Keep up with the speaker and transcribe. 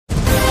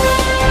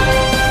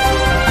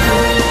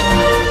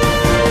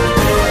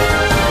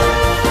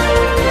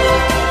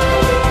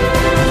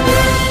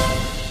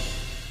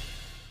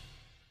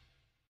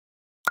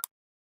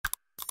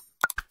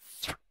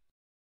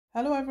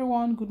Hello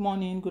everyone, good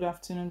morning, good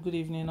afternoon, good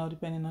evening, all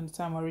depending on the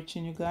time we're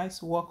reaching you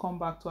guys. Welcome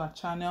back to our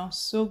channel.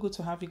 So good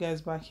to have you guys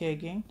back here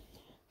again.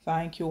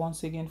 Thank you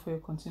once again for your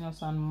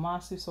continuous and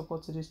massive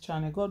support to this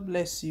channel. God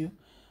bless you.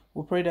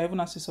 We pray that even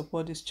as you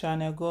support this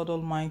channel, God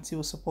Almighty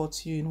will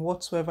support you in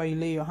whatsoever you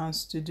lay your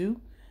hands to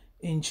do.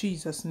 In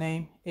Jesus'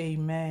 name,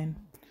 amen.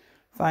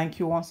 Thank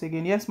you once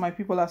again. Yes, my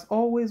people, as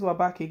always, we're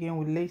back again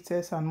with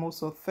latest and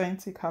most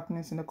authentic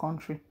happenings in the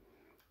country.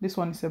 This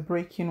one is a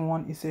breaking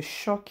one. It's a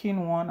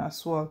shocking one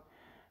as well.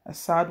 A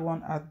sad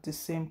one at the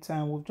same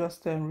time. We've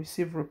just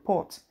received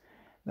reports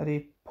that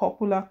a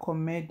popular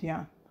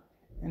comedian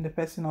in the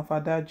person of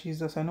Ada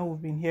Jesus, I know we've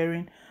been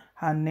hearing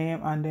her name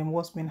and then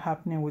what's been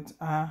happening with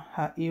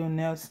her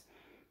illness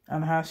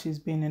and how she's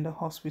been in the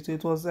hospital.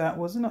 It was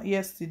it not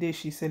yesterday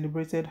she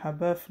celebrated her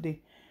birthday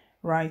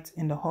right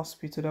in the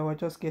hospital that we're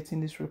just getting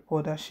this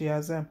report that she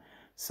has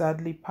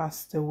sadly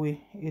passed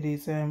away. It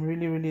is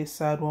really a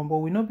sad one, but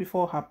we know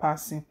before her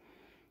passing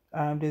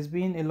there's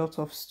been a lot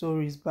of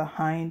stories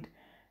behind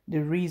the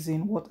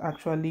reason what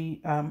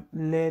actually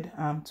led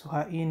to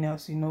her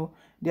illness. You know,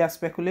 there are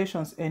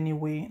speculations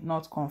anyway,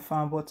 not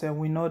confirmed, but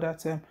we know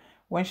that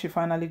when she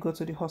finally got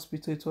to the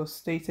hospital, it was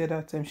stated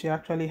that she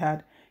actually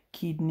had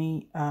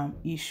kidney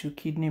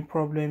kidney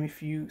problem.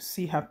 If you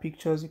see her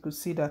pictures, you could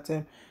see that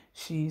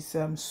she's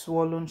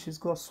swollen, she's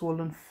got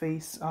swollen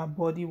face, her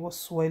body was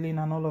swelling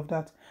and all of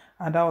that,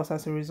 and that was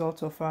as a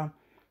result of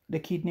the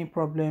kidney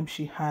problem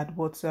she had.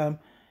 But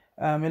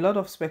a lot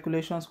of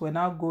speculations were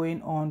now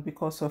going on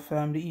because of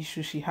the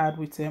issue she had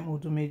with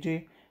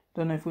Odumeje.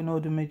 Don't know if we know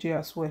Odumeje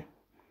as well.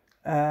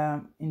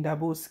 In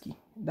Daboski,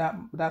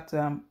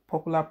 that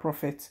popular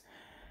prophet.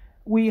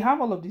 We have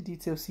all of the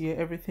details here,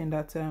 everything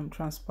that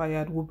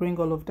transpired. We'll bring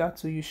all of that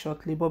to you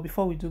shortly. But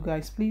before we do,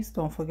 guys, please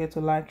don't forget to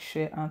like,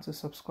 share, and to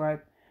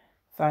subscribe.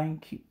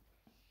 Thank you.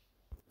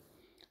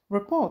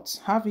 Reports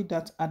have it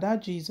that Ada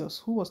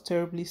Jesus, who was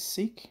terribly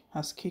sick,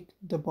 has kicked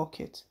the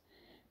bucket.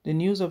 The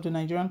news of the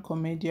Nigerian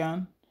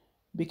comedian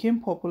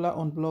became popular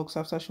on blogs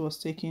after she was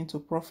taken to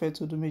Prophet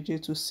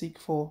Odumeje to seek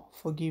for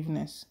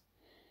forgiveness.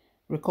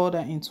 Recall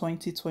that in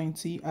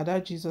 2020, Ada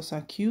Jesus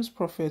accused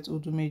Prophet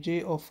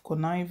Odumeje of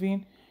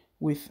conniving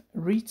with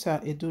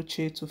Rita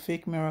Edochie to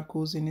fake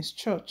miracles in his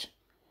church.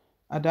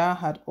 Ada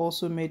had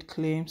also made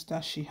claims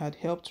that she had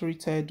helped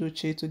Rita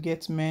Edochie to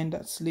get men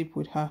that sleep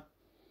with her.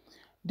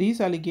 These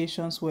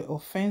allegations were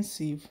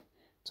offensive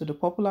to the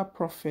popular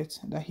prophet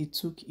that he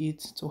took it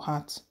to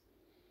heart.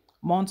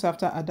 Months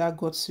after Ada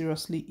got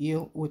seriously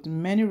ill, with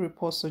many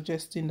reports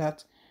suggesting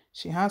that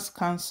she has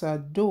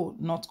cancer, though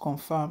not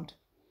confirmed.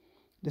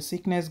 The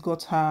sickness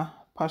got her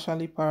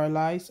partially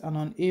paralyzed and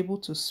unable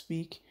to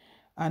speak,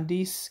 and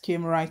this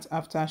came right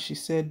after she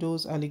said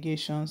those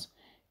allegations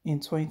in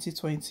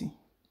 2020.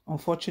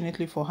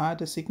 Unfortunately for her,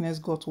 the sickness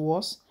got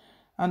worse,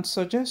 and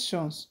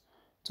suggestions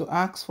to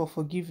ask for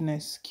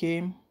forgiveness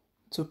came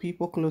to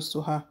people close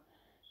to her.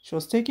 She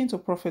was taken to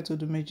Prophet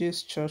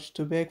Odumeje's church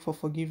to beg for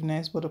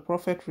forgiveness, but the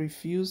prophet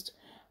refused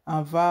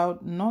and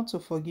vowed not to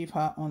forgive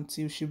her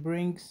until she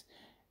brings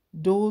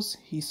those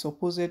he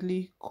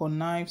supposedly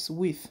connives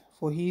with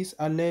for his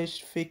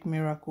alleged fake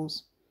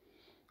miracles.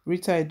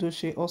 Rita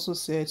Edochie also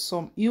said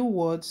some ill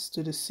words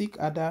to the sick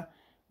Ada,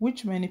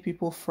 which many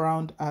people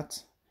frowned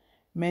at.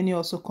 Many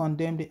also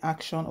condemned the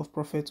action of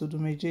Prophet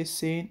Odumeje,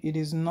 saying it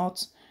is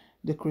not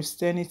the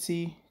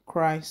Christianity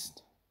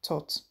Christ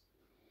taught.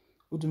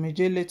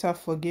 Odumeje later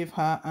forgave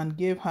her and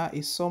gave her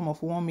a sum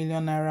of 1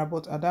 million naira,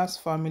 but Ada's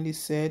family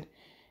said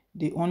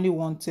they only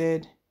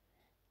wanted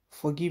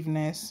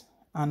forgiveness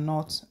and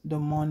not the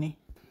money.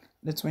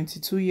 The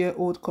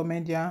 22-year-old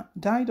comedian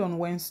died on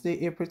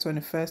Wednesday, April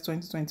 21st,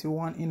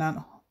 2021 in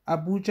an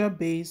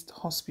Abuja-based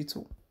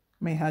hospital.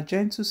 May her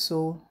gentle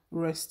soul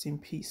rest in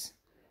peace.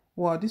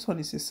 Wow, this one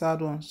is a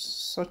sad one.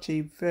 Such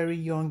a very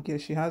young girl.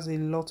 She has a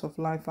lot of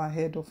life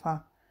ahead of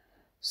her.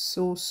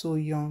 So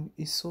young.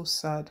 It's so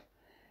sad.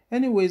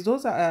 Anyways,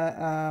 those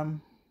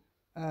are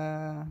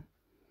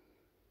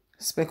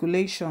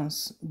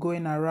speculations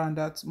going around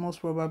that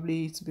most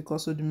probably it's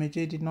because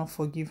Odumeje did not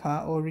forgive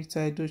her or Rita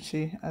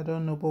Edochie. I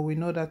don't know, but we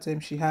know that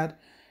she had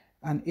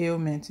an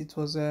ailment. It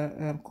was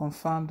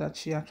confirmed that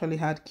she actually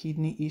had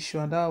kidney issue,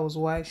 and that was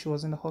why she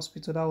was in the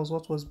hospital. That was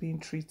what was being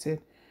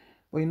treated.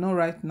 But you know,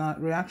 right now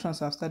reactions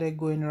have started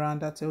going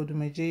around that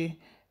Odumeje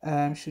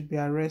should be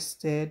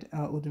arrested.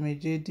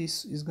 Odumeje,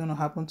 this is going to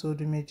happen to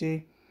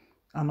Odumeje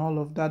and all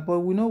of that. But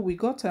we know we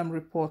got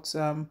reports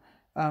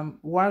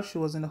while she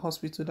was in the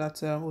hospital that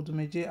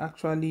Odumeje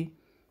actually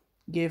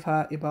gave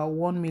her about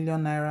 1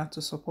 million naira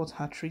to support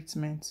her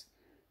treatment,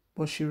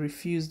 but she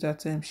refused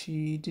that.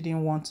 She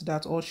didn't want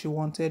that. All she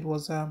wanted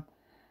was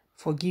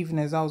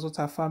forgiveness. That was what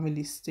her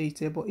family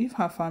stated. But if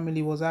her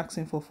family was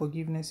asking for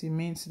forgiveness, it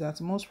means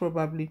that most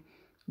probably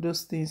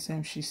those things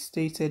she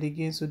stated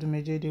against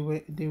Odumeje,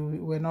 they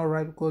were not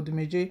right, because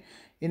Odumeje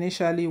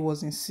initially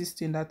was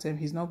insisting that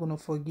he's not going to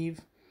forgive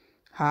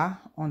her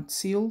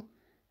until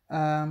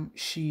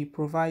she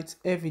provides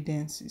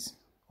evidences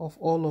of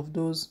all of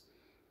those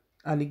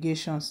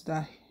allegations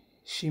that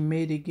she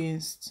made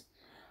against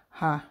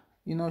her.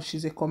 you know,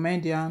 she's a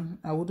comedian.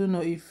 I wouldn't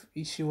know if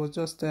she was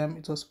just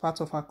it was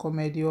part of her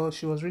comedy, or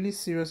she was really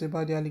serious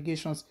about the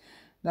allegations.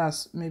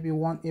 That's maybe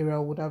one area I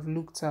would have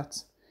looked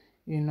at.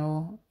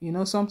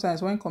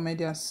 Sometimes when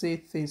comedians say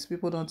things,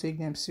 people don't take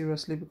them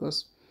seriously,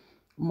 because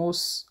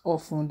most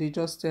often they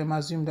just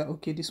assume that,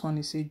 okay, this one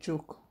is a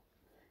joke.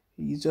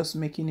 He's just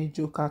making a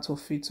joke out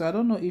of it. So I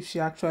don't know if she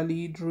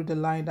actually drew the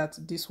line that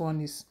this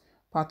one is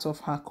part of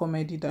her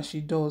comedy that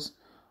she does,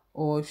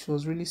 or if she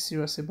was really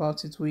serious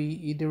about it.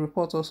 The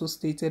report also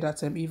stated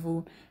that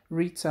even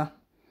Rita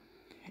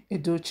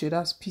Edochie,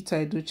 that's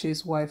Peter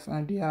Edochie's wife,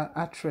 and their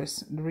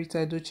actress, Rita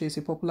Edochie, is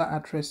a popular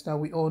actress that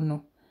we all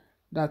know,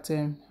 that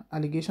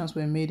allegations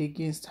were made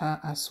against her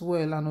as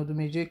well. And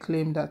Odumeje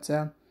claimed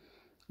that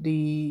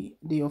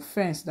the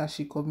offense that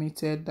she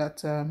committed,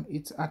 that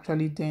it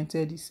actually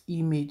dented his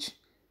image,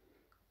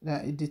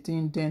 that the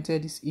thing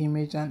dented his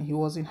image, and he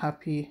wasn't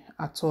happy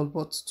at all.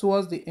 But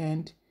towards the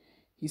end,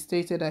 he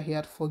stated that he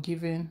had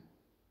forgiven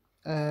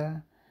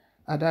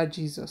Ada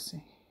Jesus.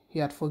 He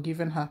had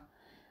forgiven her.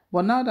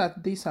 But now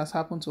that this has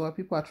happened to her,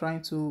 people are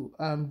trying to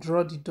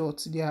draw the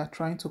dots. They are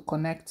trying to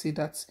connect it,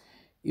 that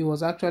it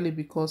was actually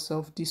because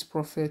of this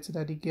prophet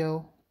that the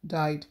girl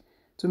died.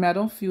 To me, I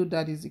don't feel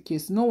that is the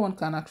case. No one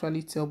can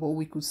actually tell, but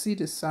we could see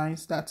the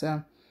signs that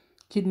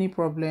kidney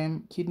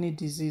problem, kidney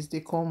disease, they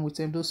come with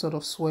those sort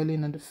of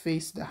swelling on the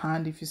face, the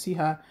hand. If you see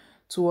her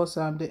towards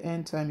the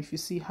end time, if you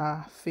see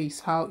her face,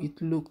 how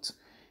it looked,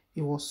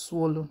 it was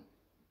swollen.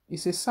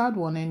 It's a sad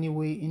one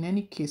anyway. In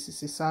any case,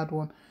 it's a sad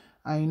one.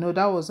 And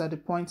that was at the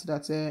point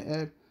that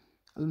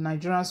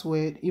Nigerians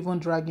were even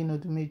dragging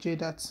Odumeje,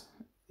 that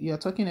you're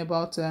talking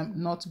about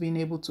not being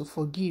able to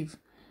forgive.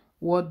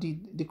 What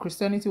the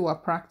Christianity were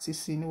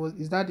practicing,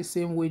 is that the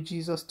same way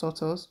Jesus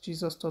taught us?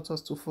 Jesus taught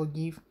us to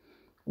forgive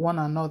one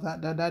another.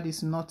 That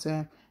is not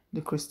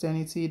the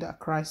Christianity that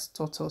Christ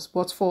taught us.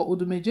 But for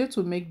Odumeje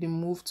to make the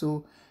move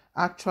to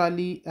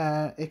actually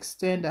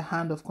extend a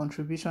hand of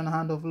contribution, a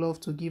hand of love,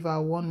 to give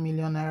her 1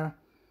 million naira,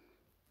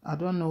 I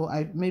don't know.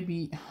 I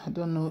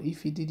don't know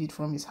if he did it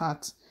from his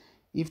heart,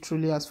 if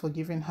truly has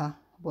forgiven her.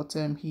 But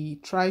he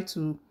tried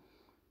to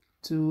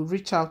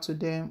reach out to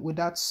them with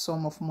that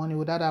sum of money,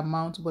 with that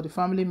amount. But the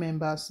family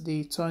members,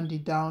 they turned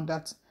it down,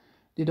 that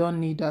they don't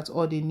need that.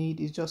 All they need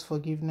is just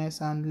forgiveness,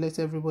 and let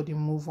everybody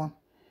move on.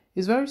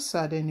 It's very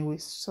sad anyway.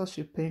 It's such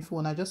a painful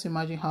one. I just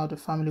imagine how the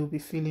family will be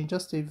feeling.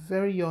 Just a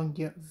very young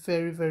girl,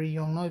 very, very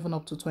young, not even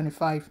up to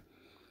 25.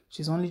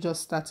 She's only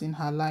just starting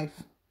her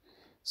life.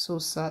 So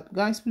sad.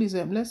 Guys, please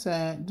let's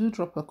do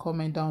drop a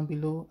comment down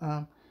below.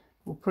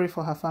 We'll pray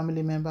for her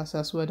family members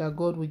as well, that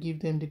God will give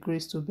them the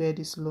grace to bear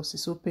this loss.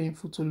 It's so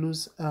painful to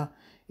lose a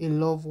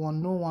loved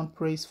one. No one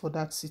prays for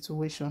that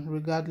situation,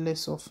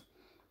 regardless of,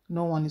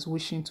 no one is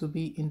wishing to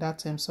be in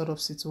that sort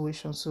of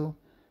situation. So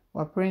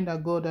we're praying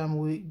that God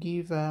will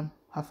give her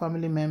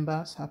family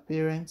members, her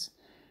parents,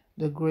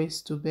 the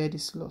grace to bear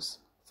this loss.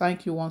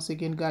 Thank you once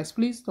again, guys.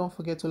 Please don't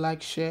forget to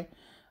like, share,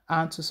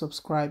 and to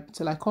subscribe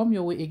till I come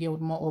your way again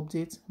with more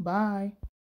updates. Bye.